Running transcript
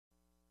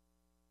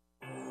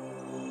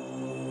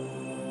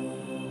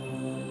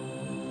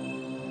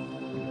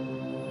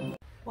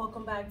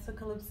welcome back to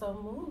Calypso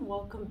Moon.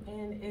 Welcome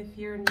in if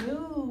you're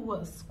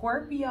new.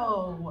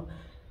 Scorpio.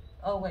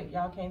 Oh wait,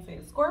 y'all can't say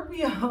it.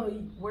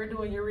 Scorpio, we're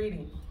doing your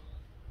reading.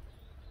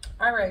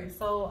 All right,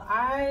 so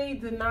I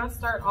did not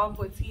start off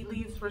with tea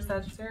leaves for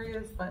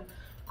Sagittarius, but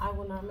I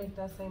will not make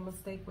that same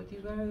mistake with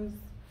you guys.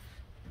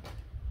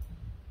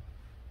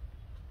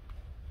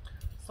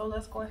 So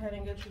let's go ahead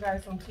and get you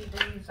guys some tea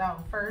leaves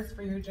out first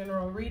for your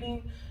general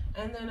reading.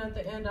 And then at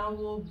the end, I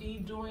will be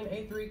doing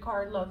a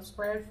 3-card love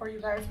spread for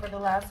you guys for the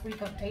last week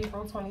of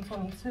April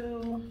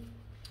 2022.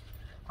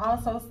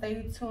 Also,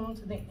 stay tuned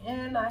to the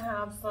end. I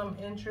have some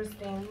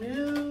interesting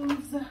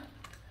news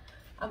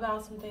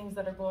about some things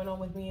that are going on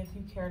with me if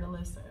you care to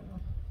listen.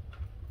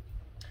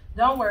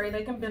 Don't worry,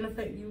 they can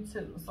benefit you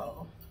too.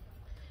 So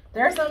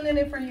there's something in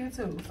it for you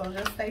too. So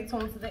just stay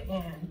tuned to the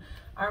end.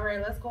 All right,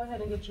 let's go ahead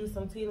and get you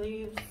some tea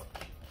leaves.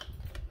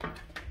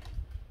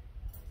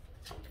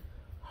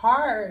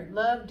 Heart,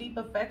 love, deep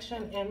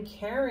affection, and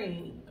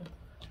caring.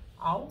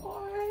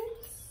 Okay,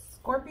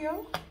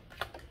 Scorpio.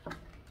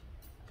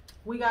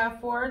 We got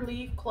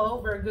 4-leaf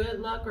clover, good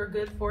luck or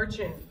good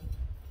fortune.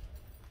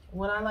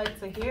 What I like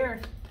to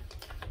hear.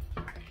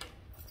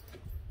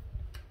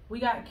 We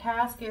got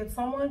casket.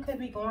 Someone could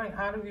be going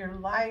out of your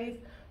life,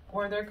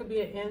 or there could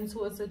be an end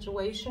to a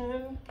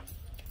situation.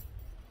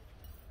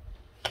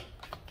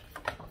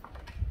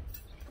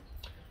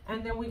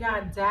 And then we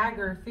got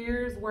dagger,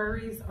 fears,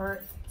 worries,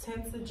 or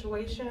tense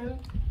situation.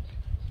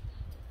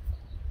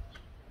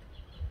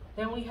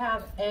 Then we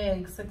have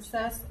egg,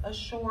 success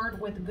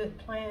assured with good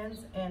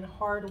plans and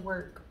hard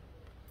work.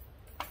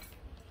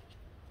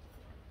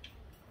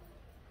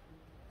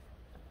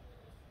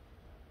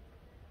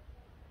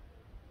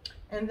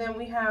 And then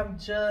we have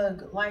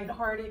jug,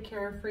 lighthearted,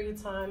 carefree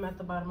time at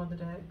the bottom of the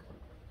deck.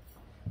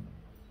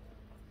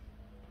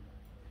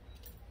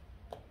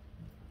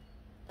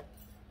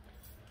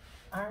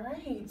 All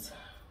right,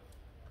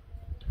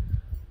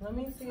 let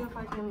me see if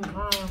I can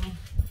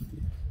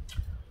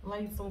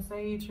light some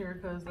sage here,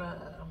 because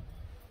probably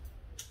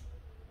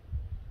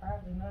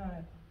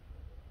not.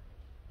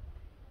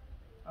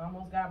 I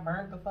almost got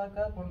burnt the fuck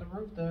up on the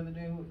roof the other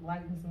day with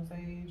lighting some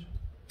sage,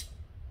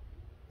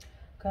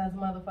 because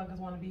motherfuckers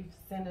want to be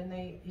sending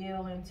their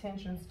ill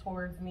intentions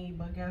towards me,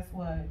 but guess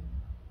what?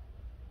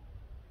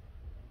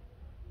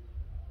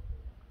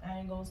 I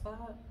ain't gonna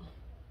stop.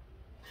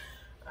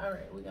 All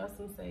right, we got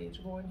some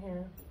sage going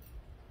here.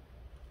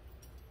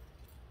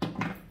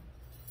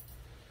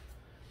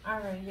 All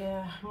right,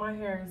 yeah, my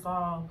hair is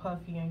all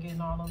puffy and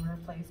getting all over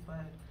the place,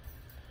 but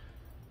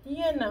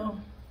you know,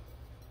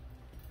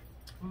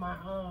 my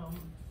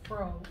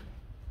fro.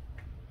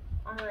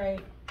 All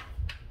right,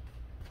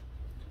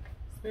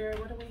 Spirit,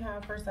 what do we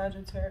have for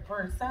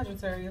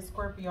Sagittarius,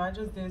 Scorpio? I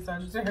just did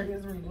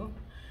Sagittarius reading.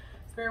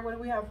 Spirit, what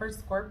do we have for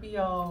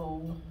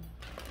Scorpio?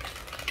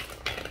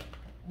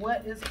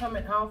 What is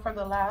coming out for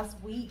the last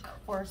week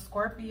for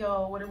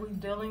Scorpio? What are we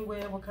dealing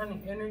with? What kind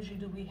of energy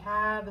do we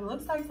have? It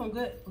looks like some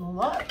good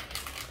luck,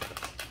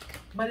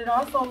 but it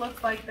also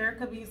looks like there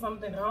could be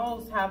something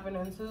else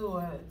happening too,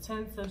 a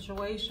tense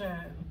situation.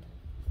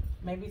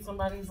 Maybe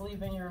somebody's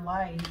leaving your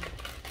life.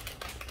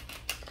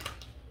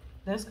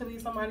 This could be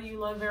somebody you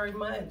love very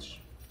much.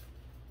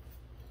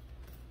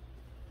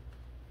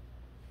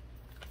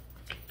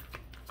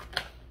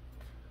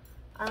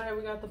 All right,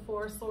 we got the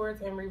 4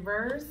 swords in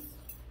reverse.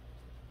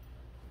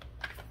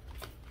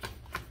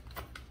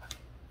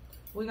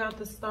 We got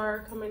the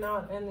star coming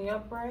out in the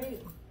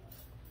upright.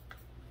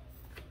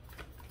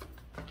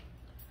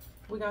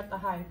 We got the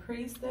high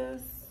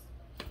priestess.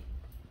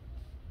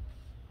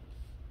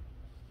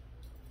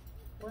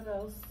 What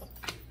else?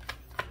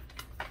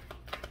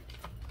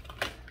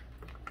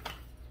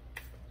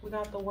 We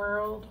got the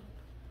world.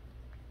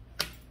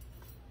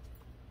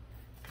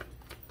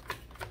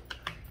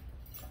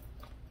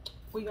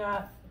 We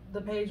got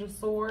the page of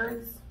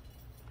swords.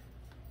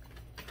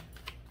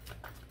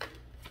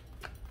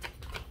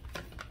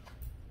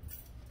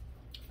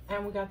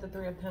 And we got the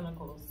 3 of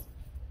Pentacles.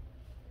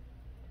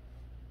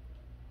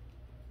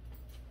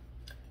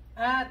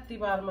 At the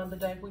bottom of the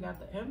deck, we got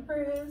the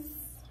Empress.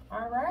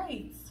 All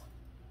right.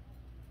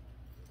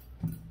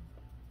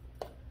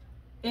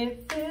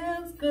 It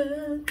feels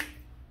good.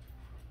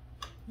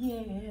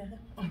 Yeah.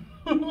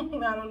 I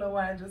don't know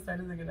why I just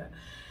started singing that.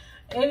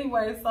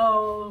 Anyway,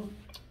 so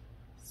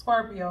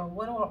Scorpio,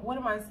 what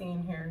am I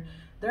seeing here?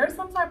 There's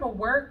some type of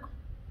work.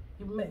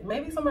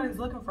 Maybe somebody's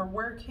looking for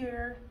work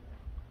here.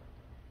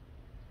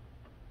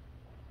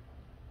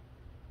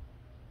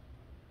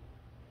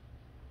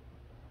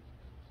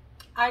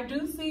 I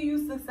do see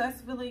you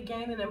successfully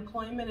gaining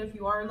employment if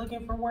you are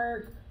looking for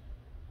work.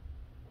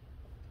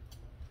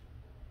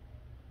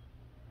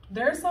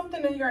 There's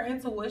something in your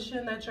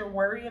intuition that you're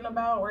worrying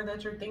about or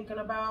that you're thinking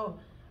about,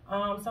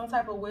 some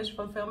type of wish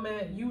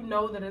fulfillment. You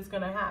know that it's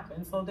going to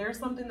happen. So there's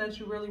something that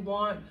you really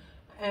want,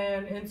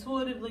 and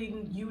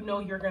intuitively you know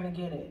you're going to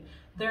get it.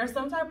 There's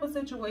some type of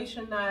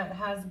situation that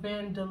has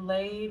been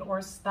delayed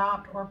or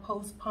stopped or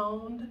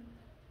postponed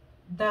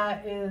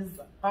that is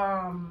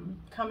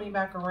coming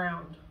back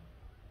around.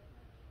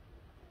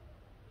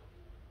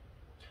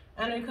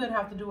 And it could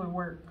have to do with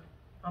work.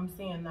 I'm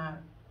seeing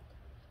that.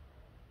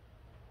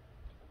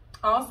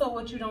 Also,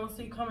 what you don't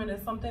see coming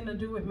is something to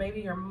do with maybe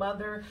your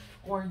mother,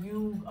 or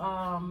you,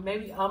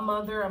 maybe a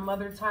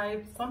mother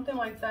type, something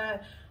like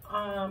that.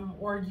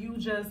 Or you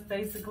just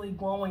basically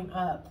growing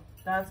up.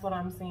 That's what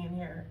I'm seeing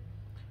here.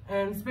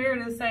 And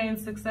Spirit is saying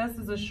success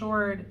is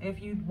assured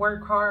if you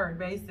work hard,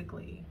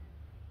 basically.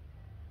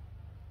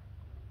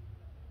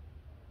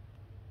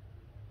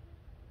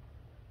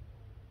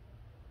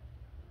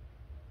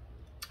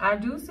 I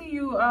do see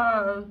you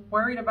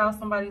worried about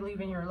somebody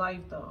leaving your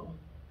life, though.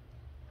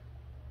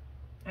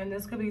 And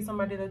this could be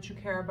somebody that you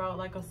care about,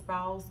 like a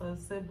spouse, a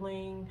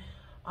sibling,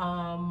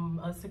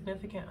 a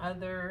significant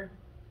other.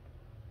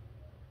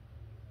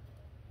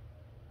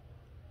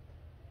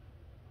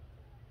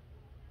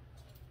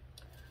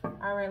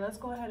 All right, let's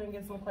go ahead and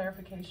get some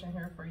clarification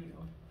here for you.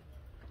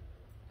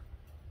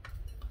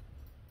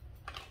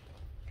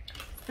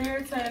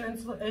 Spirit saying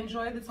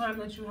enjoy the time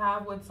that you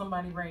have with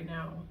somebody right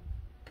now.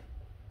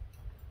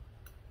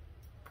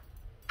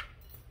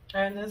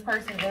 And this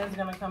person is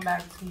going to come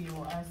back to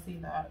you. I see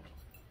that.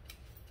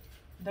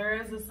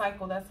 There is a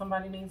cycle that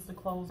somebody needs to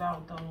close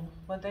out, though.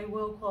 But they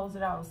will close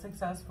it out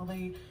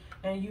successfully.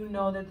 And you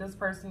know that this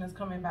person is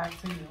coming back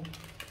to you.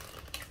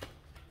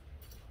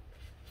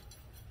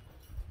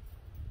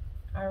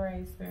 All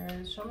right,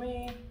 Spirit, show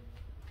me.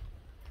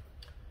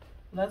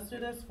 Let's do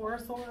this 4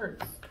 of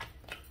Swords.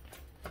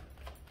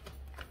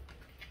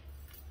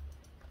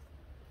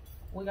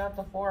 We got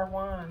the 4 of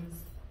Wands.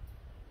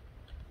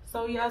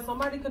 So, yeah,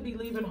 somebody could be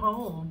leaving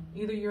home.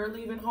 Either you're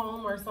leaving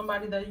home or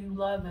somebody that you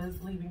love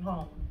is leaving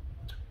home.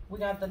 We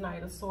got the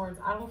Knight of Swords.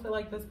 I don't feel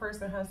like this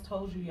person has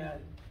told you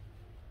yet.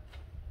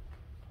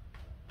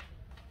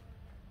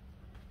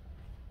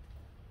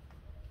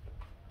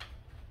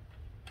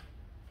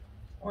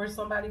 Or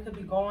somebody could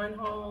be going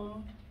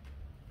home.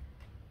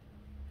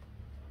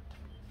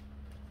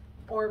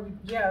 Or,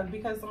 yeah,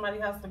 because somebody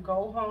has to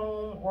go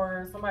home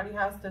or somebody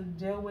has to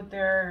deal with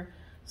their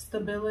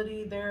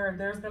stability.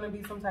 There's going to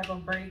be some type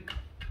of break.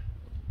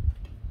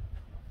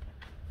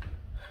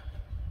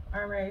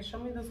 All right, show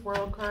me this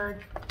World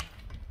card.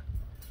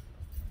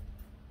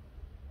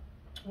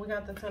 We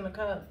got the 10 of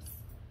Cups.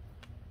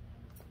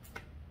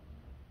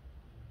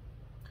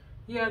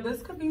 Yeah,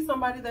 this could be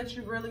somebody that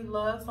you really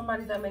love,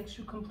 somebody that makes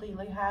you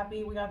completely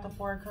happy. We got the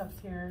 4 of Cups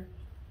here.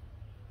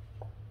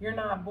 You're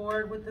not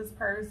bored with this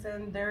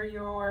person. They're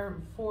your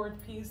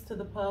 4th piece to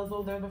the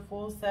puzzle. They're the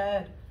full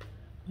set.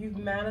 You've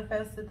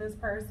manifested this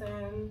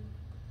person.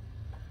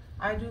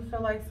 I do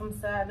feel like some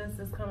sadness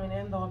is coming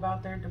in, though,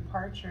 about their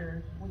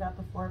departure. We got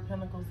the 4 of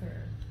Pentacles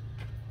here.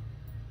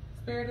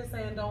 Spirit is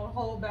saying don't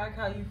hold back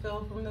how you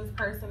feel from this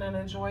person and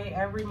enjoy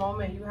every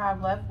moment you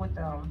have left with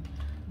them.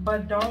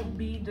 But don't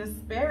be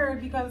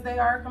despaired because they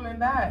are coming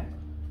back.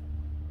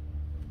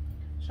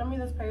 Show me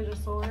this Page of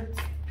Swords.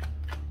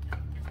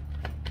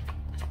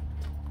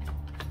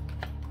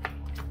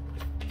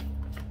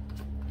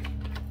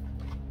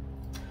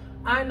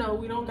 I know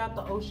we don't got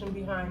the ocean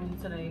behind me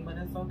today, but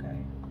it's okay.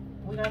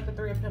 We got the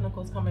 3 of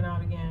Pentacles coming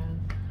out again.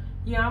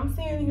 Yeah, I'm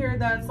seeing here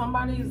that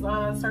somebody's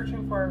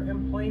searching for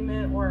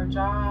employment or a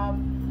job.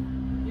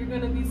 You're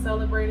going to be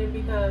celebrated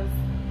because...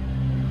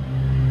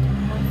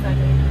 One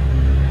second.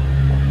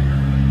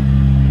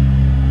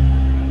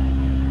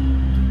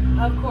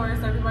 Of course,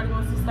 everybody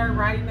wants to start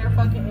riding their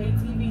fucking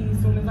ATV as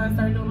soon as I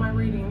start doing my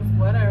readings.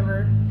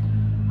 Whatever.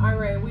 All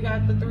right, we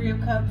got the 3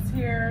 of Cups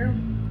here.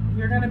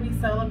 You're going to be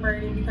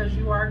celebrating because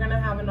you are going to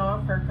have an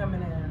offer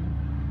coming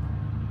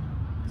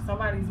in.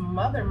 Somebody's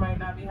mother might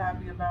not be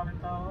happy about it,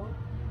 though.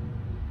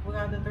 We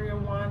got the 3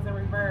 of Wands in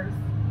reverse.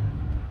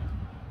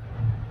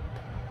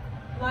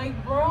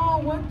 Like, bro,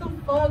 what the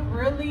fuck?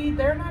 Really?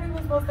 They're not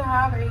even supposed to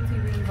have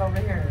ATVs over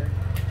here.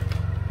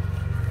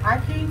 I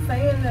keep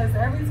saying this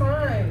every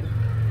time.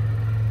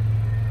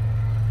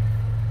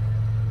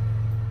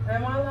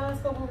 And my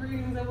last couple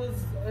readings, it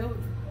was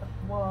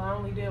well, I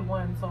only did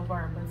one so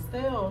far, but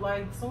still,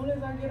 like, as soon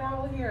as I get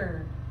out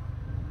here,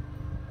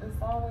 it's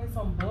always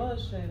some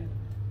bullshit.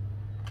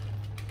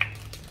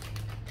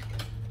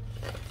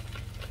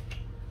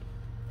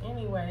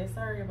 Anyway,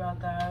 sorry about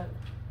that.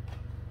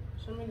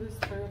 Show me this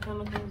 3 of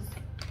Pentacles.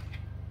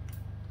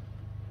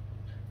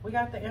 We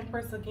got the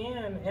Empress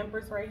again. The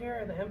Empress right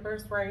here. The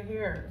Empress right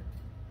here.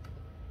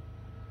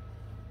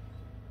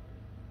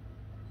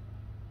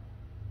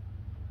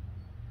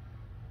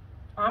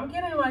 I'm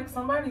getting like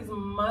somebody's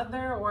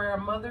mother or a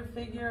mother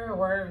figure,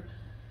 or...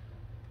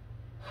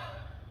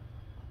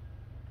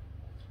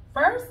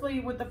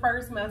 Firstly, with the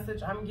first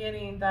message, I'm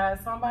getting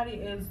that somebody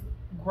is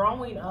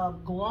growing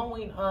up,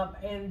 glowing up,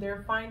 and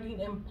they're finding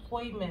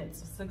employment,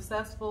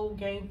 successful,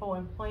 gainful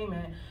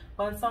employment,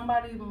 but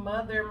somebody's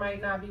mother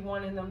might not be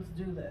wanting them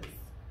to do this.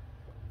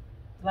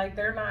 Like,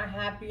 they're not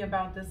happy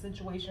about this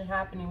situation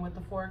happening with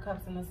the 4 of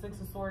Cups and the 6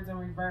 of Swords in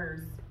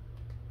reverse.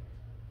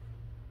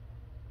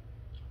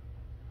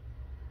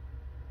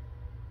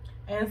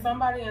 And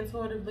somebody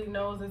intuitively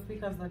knows it's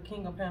because the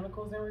King of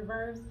Pentacles in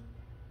reverse.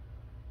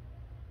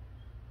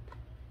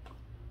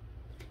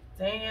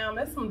 Damn,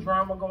 there's some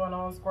drama going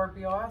on,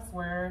 Scorpio, I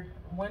swear.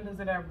 When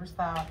does it ever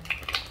stop?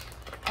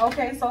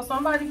 Okay, so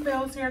somebody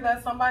feels here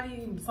that some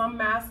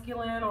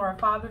masculine or a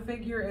father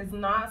figure is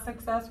not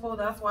successful.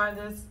 That's why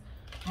this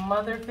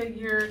mother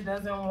figure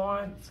doesn't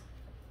want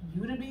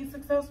you to be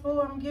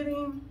successful, I'm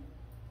getting.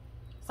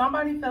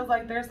 Somebody feels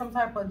like there's some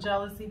type of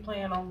jealousy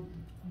playing a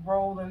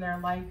role in their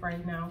life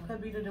right now.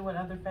 Could be to do with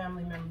other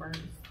family members.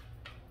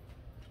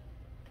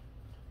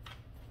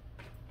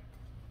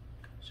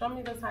 Show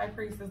me this High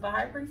Priestess. The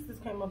High Priestess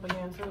came up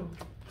again too.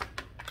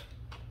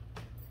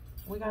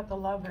 We got the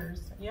Lovers.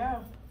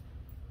 Yeah.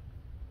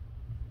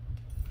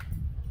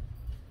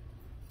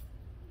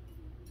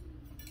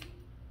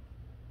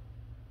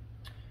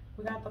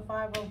 We got the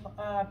Five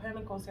of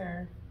Pentacles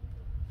here.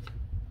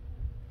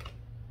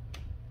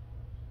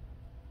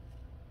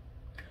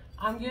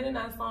 I'm getting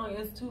that song,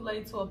 It's Too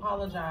Late to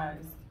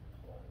Apologize.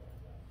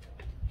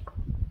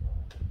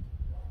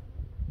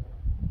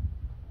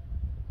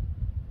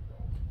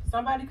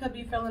 Somebody could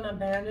be feeling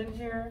abandoned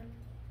here.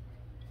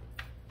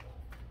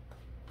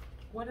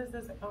 What is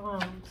this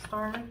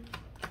star?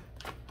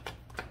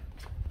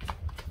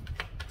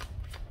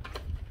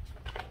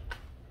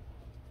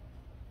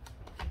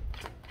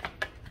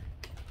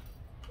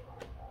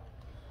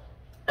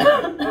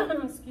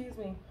 Excuse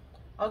me.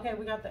 Okay,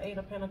 we got the Eight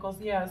of Pentacles.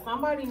 Yeah,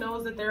 somebody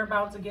knows that they're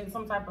about to get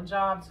some type of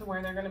job to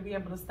where they're going to be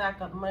able to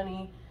stack up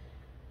money.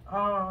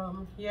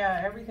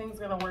 Yeah, everything's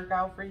going to work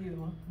out for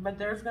you. But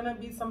there's going to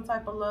be some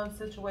type of love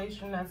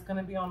situation that's going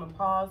to be on a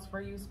pause for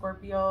you,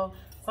 Scorpio.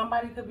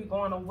 Somebody could be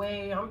going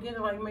away. I'm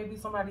getting like maybe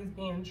somebody's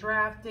being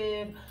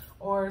drafted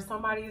or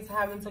somebody's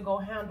having to go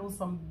handle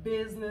some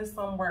business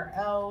somewhere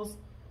else.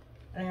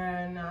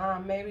 And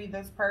maybe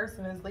this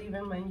person is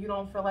leaving and you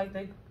don't feel like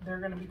they're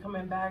going to be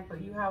coming back,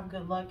 but you have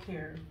good luck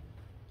here.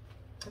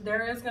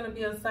 There is going to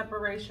be a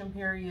separation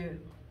period.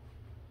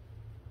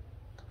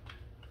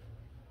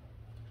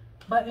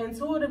 But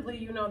intuitively,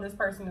 you know this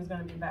person is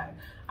going to be back.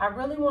 I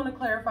really want to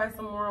clarify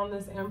some more on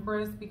this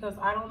Empress because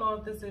I don't know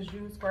if this is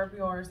you,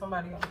 Scorpio, or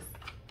somebody else.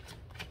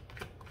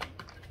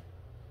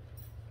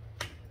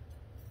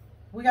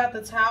 We got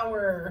the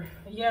Tower.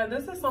 Yeah,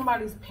 this is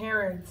somebody's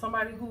parent.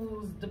 Somebody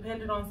who's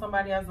dependent on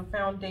somebody as a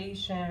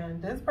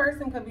foundation. This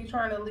person could be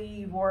trying to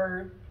leave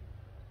or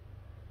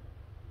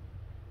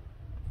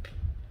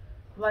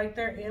like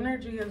their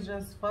energy is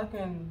just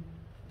fucking,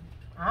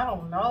 I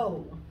don't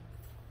know.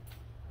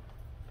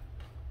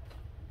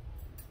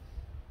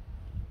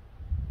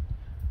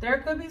 There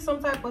could be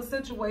some type of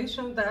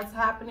situation that's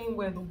happening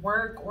with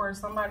work or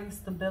somebody's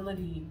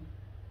stability.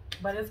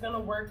 But it's going to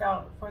work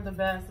out for the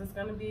best. It's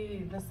going to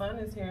be, the Sun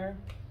is here.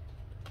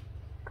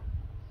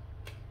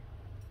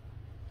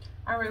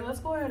 All right, let's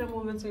go ahead and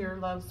move into your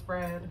love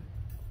spread.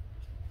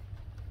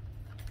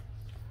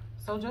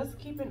 So just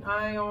keep an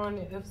eye on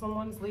if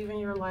someone's leaving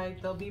your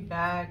life, they'll be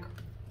back.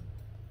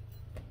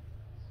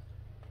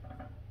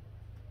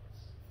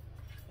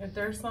 If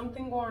there's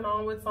something going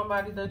on with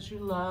somebody that you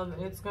love,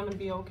 it's going to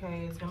be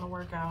okay. It's going to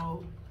work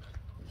out.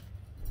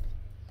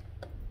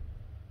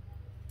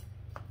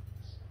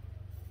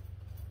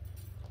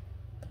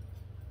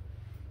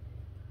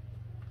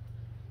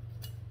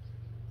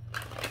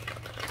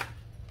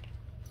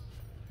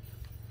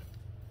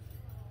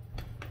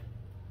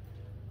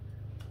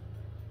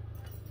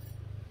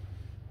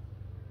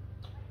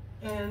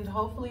 And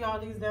hopefully all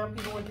these damn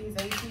people with these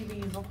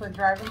ATVs will quit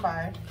driving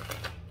by.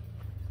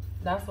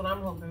 That's what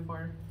I'm hoping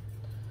for.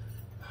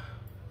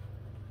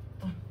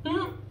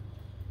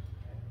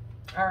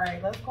 All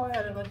right, let's go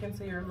ahead and look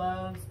into your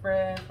love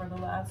spread for the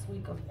last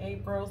week of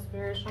April.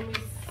 Spirit, show me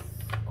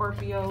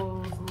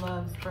Scorpio's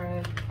love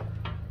spread.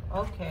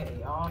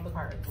 Okay, all the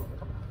cards.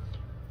 Come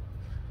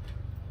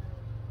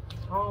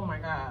on. Oh my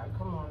God,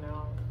 come on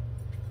now.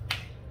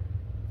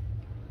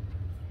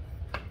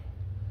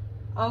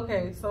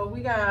 Okay, so we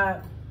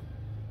got,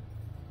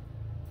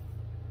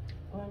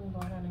 let me go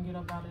ahead and get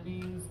up out of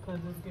these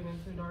because it's getting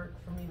too dark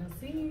for me to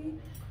see.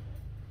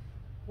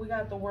 We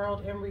got the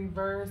World in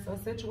reverse. A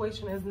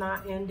situation is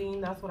not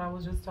ending. That's what I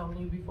was just telling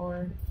you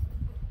before.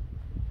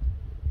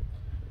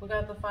 We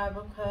got the Five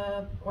of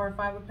Cups or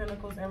Five of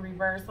Pentacles in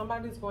reverse.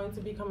 Somebody's going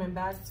to be coming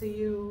back to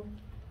you.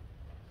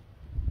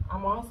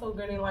 I'm also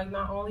getting like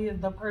not only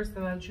the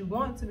person that you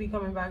want to be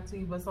coming back to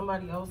you, but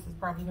somebody else is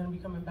probably going to be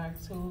coming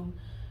back too.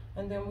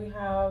 And then we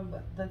have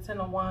the Ten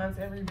of Wands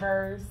in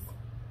reverse.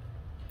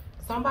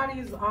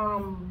 Somebody's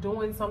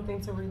doing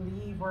something to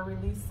relieve or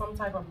release some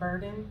type of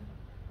burden.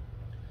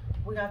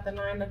 We got the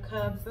Nine of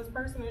Cups. This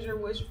person is your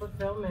wish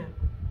fulfillment.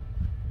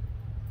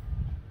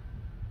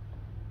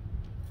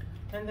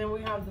 And then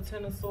we have the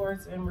Ten of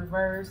Swords in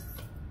reverse.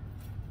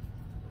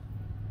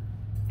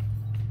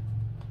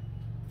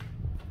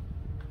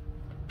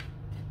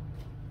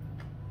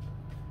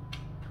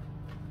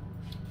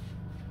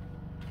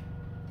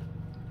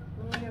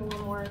 Let me get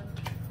one more.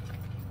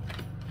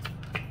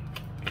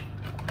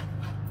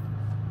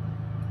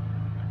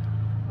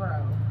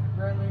 Bro,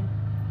 really?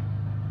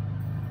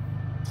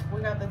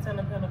 We got the Ten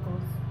of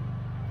Pentacles.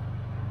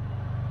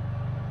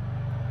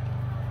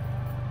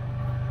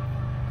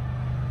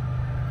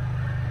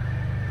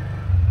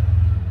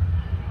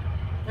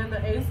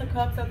 And the Ace of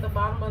Cups at the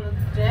bottom of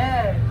the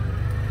deck.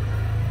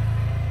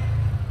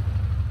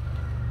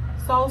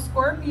 So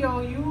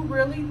Scorpio, you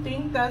really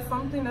think that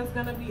something is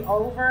going to be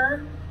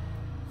over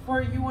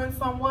for you and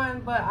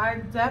someone, but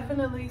I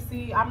definitely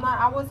see,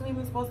 I wasn't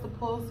even supposed to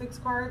pull 6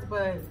 cards,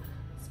 but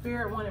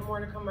Spirit wanted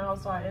more to come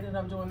out, so I ended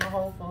up doing the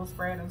whole full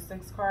spread of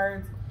 6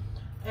 cards.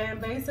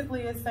 And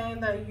basically it's saying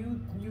that you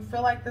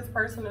feel like this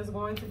person is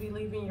going to be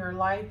leaving your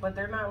life, but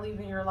they're not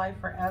leaving your life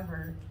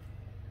forever.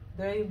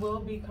 They will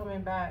be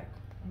coming back,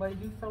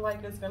 but you feel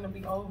like it's going to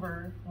be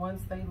over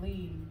once they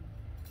leave.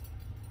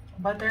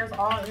 But there's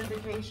all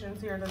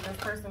indications here that this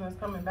person is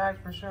coming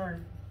back for sure.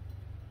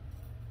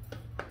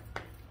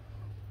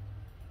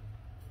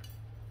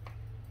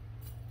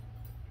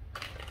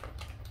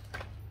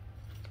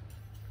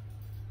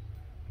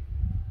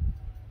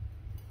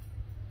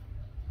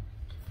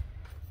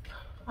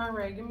 All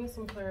right, give me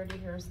some clarity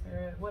here,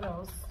 Spirit. What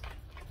else?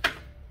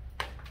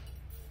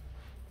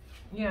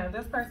 Yeah,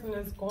 this person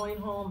is going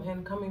home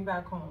and coming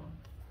back home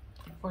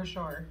for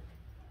sure.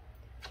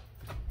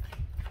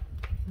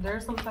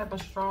 There's some type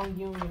of strong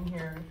union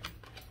here.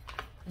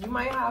 You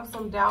might have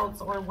some doubts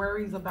or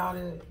worries about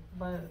it,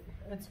 but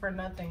it's for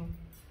nothing.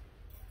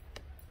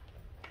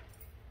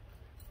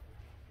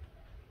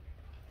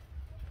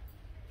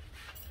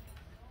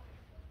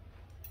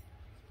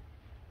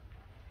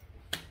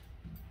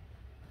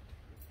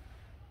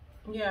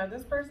 Yeah,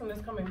 this person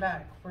is coming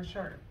back for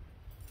sure.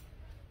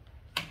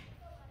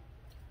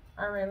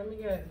 All right, let me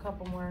get a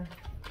couple more.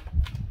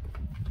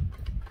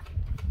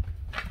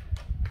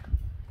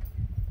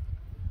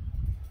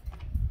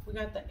 We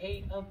got the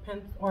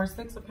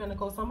 6 of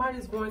Pentacles.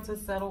 Somebody's going to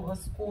settle a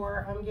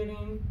score. I'm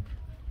getting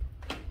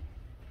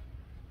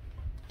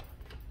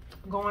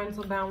going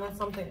to balance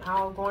something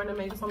out, going to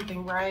make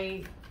something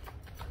right.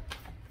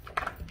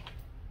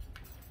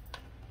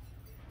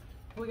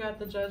 We got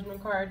the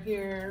Judgment card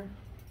here.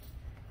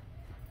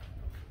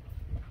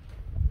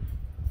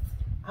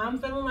 I'm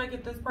feeling like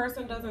if this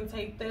person doesn't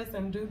take this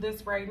and do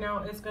this right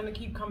now, it's going to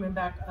keep coming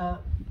back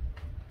up.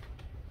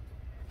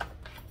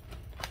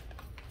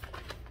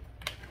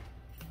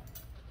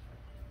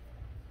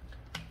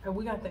 And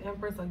we got the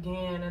Empress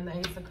again and the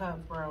Ace of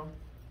Cups, bro.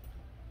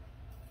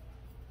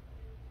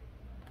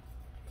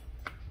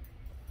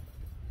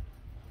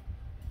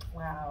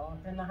 Wow.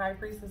 And the High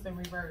Priestess in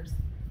reverse.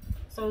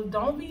 So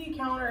don't be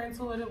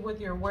counterintuitive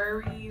with your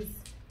worries,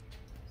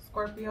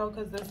 Scorpio,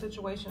 because this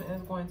situation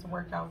is going to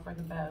work out for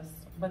the best.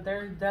 But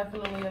there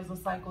definitely is a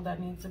cycle that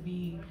needs to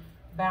be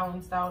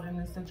balanced out in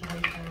this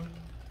situation,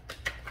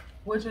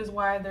 which is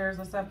why there's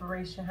a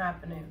separation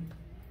happening.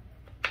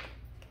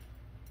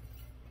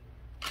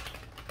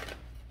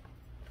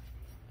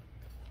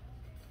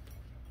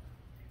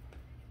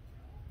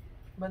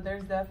 But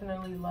there's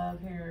definitely love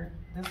here.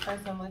 This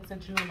person looks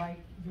at you like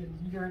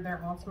you're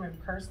their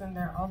ultimate person,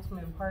 their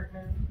ultimate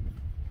partner,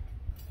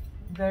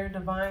 their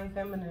divine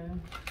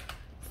feminine.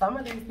 Some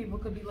of these people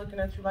could be looking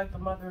at you like the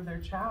mother of their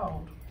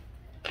child.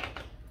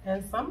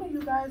 And some of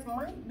you guys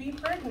might be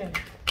pregnant,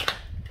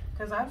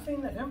 because I've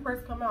seen the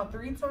Empress come out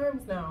 3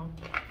 times now.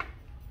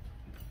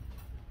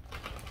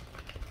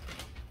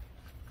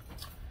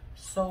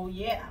 So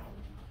yeah.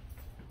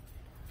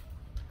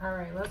 All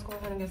right, let's go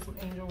ahead and get some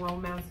angel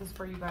romances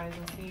for you guys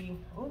and see.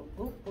 Ooh,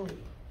 ooh, ooh.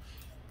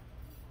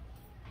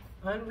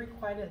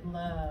 Unrequited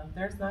love.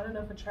 There's not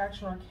enough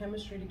attraction or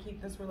chemistry to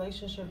keep this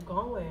relationship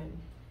going.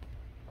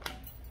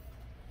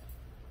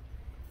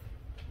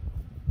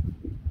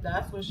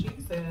 That's what she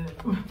said.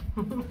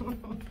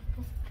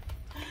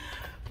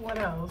 What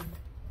else?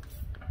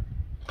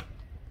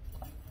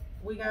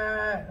 We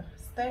got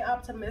stay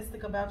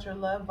optimistic about your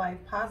love life.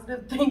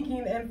 Positive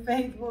thinking and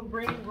faith will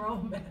bring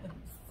romance.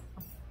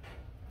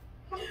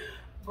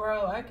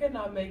 Bro, I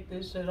cannot make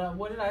this shit up.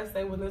 What did I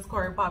say when this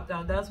card popped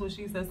out? That's what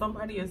she said.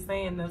 Somebody is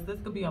saying this.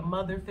 This could be a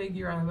mother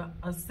figure,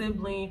 a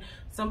sibling,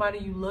 somebody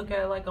you look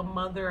at like a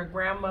mother, a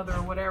grandmother,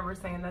 or whatever,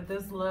 saying that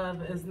this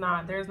love is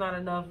not, there's not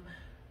enough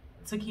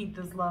to keep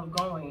this love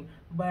going.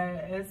 But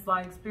it's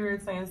like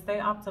Spirit saying stay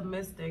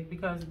optimistic,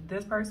 because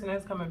this person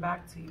is coming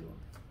back to you.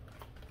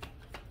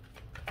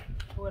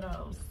 What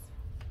else?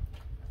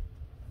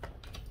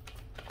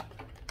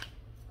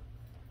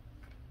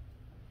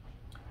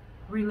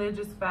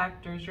 Religious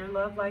factors. Your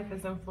love life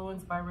is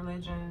influenced by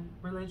religion,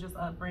 religious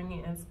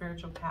upbringing, and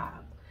spiritual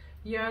path.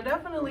 Yeah, I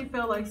definitely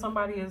feel like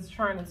somebody is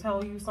trying to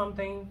tell you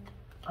something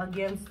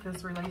against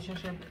this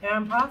relationship,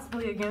 and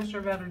possibly against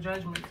your better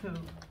judgment too.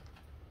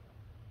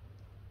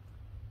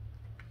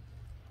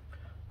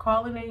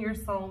 Calling in your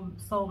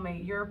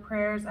soulmate. Your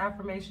prayers,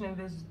 affirmation, and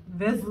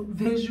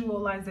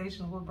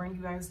visualizations will bring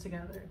you guys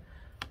together.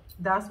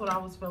 That's what I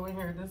was feeling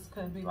here. This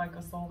could be like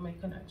a soulmate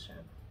connection.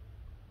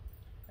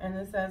 And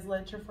it says,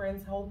 let your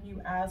friends help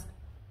you ask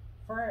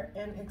for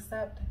and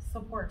accept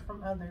support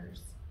from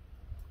others.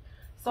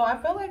 So I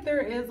feel like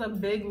there is a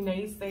big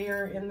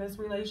naysayer in this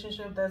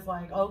relationship that's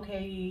like,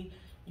 okay,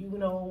 you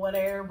know,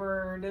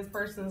 whatever, this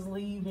person's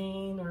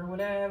leaving or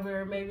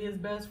whatever, maybe it's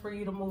best for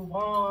you to move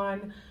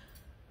on.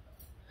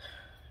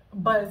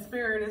 But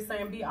Spirit is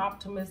saying be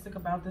optimistic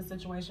about this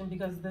situation,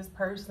 because this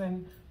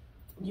person,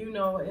 you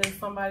know, is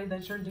somebody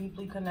that you're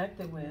deeply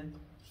connected with.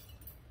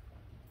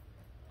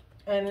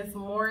 And it's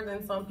more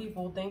than some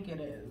people think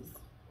it is.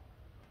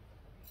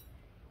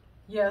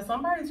 Yeah,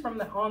 somebody's on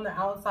the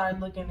outside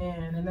looking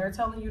in, and they're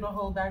telling you to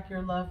hold back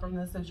your love from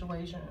this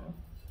situation.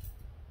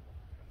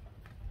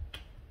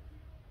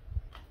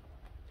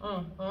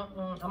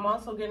 I'm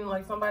also getting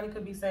like somebody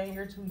could be saying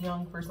you're too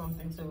young for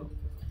something too.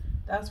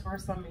 That's for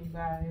some of you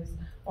guys.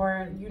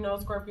 Or, you know,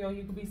 Scorpio,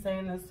 you could be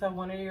saying this to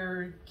one of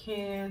your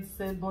kids,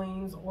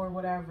 siblings, or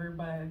whatever.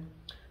 But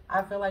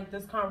I feel like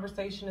this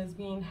conversation is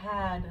being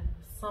had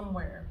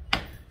somewhere.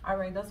 All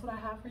right, that's what I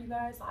have for you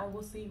guys. I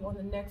will see you on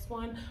the next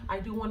one. I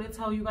do want to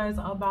tell you guys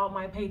about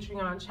my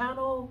Patreon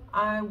channel.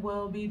 I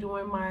will be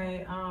doing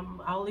my,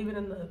 I'll leave it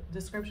in the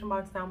description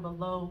box down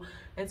below.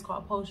 It's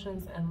called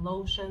Potions and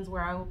Lotions,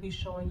 where I will be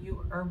showing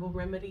you herbal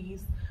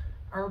remedies,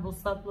 herbal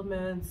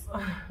supplements,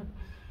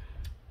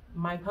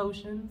 my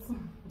potions,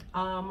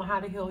 how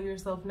to heal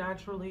yourself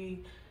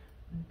naturally,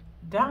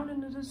 down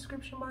in the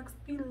description box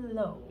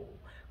below.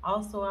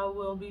 Also, I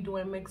will be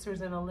doing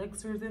mixers and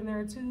elixirs in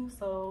there too,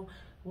 so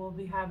we'll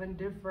be having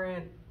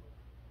different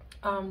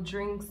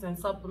drinks and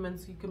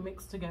supplements you can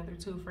mix together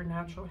too for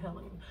natural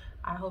healing.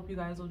 I hope you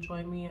guys will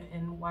join me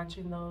in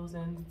watching those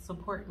and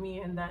support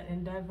me in that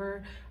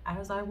endeavor,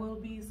 as I will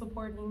be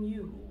supporting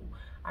you.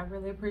 I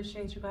really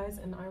appreciate you guys,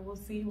 and I will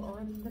see you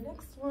on the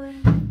next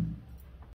one.